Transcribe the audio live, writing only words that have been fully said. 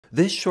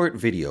This short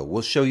video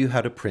will show you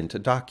how to print a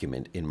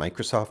document in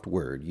Microsoft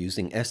Word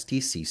using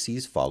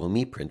STCC's Follow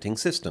Me printing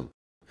system.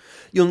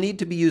 You'll need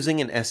to be using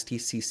an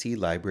STCC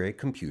library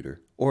computer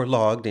or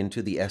logged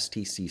into the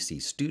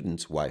STCC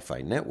students'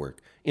 Wi-Fi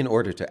network in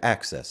order to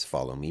access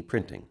Follow Me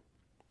printing.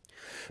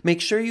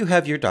 Make sure you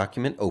have your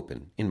document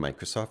open in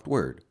Microsoft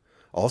Word.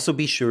 Also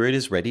be sure it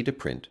is ready to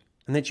print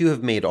and that you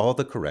have made all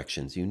the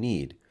corrections you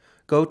need.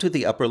 Go to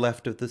the upper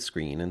left of the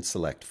screen and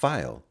select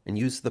File and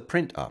use the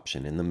Print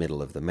option in the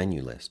middle of the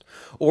menu list,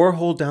 or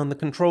hold down the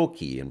Control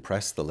key and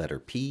press the letter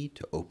P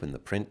to open the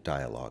Print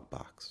dialog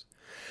box.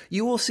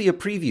 You will see a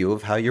preview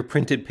of how your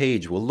printed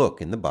page will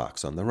look in the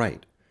box on the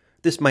right.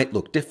 This might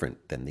look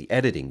different than the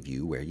editing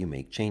view where you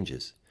make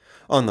changes.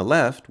 On the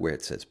left, where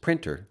it says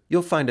Printer,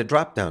 you'll find a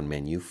drop-down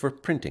menu for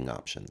printing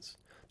options.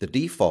 The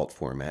default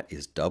format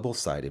is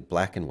double-sided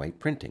black and white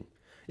printing.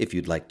 If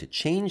you'd like to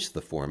change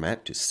the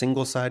format to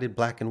single-sided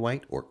black and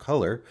white or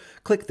color,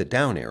 click the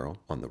down arrow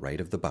on the right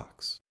of the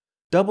box.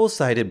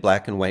 Double-sided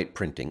black and white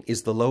printing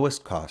is the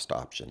lowest cost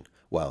option,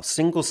 while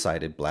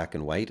single-sided black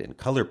and white and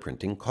color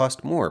printing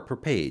cost more per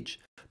page.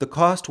 The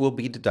cost will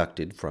be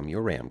deducted from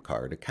your RAM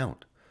card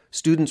account.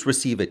 Students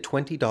receive a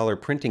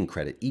 $20 printing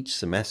credit each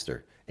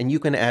semester, and you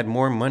can add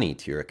more money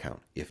to your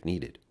account if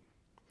needed.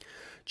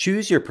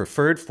 Choose your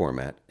preferred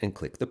format and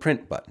click the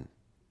Print button.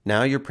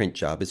 Now your print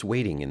job is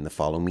waiting in the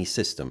Follow Me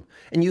system,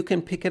 and you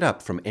can pick it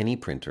up from any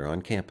printer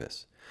on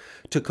campus.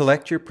 To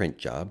collect your print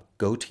job,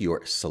 go to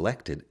your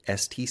selected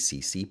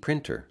STCC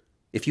printer.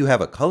 If you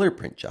have a color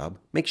print job,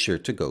 make sure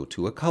to go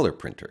to a color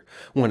printer.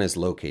 One is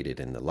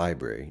located in the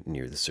library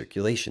near the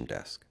circulation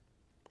desk.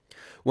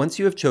 Once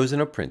you have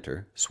chosen a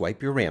printer,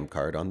 swipe your RAM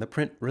card on the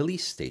print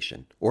release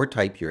station or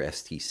type your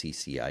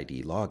STCC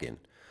ID login.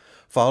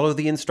 Follow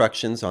the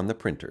instructions on the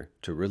printer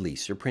to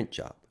release your print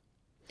job.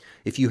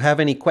 If you have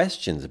any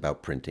questions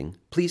about printing,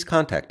 please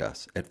contact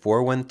us at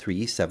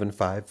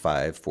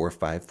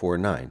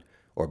 413-755-4549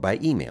 or by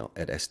email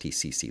at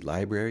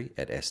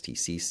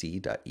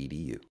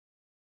stcclibrary@stcc.edu.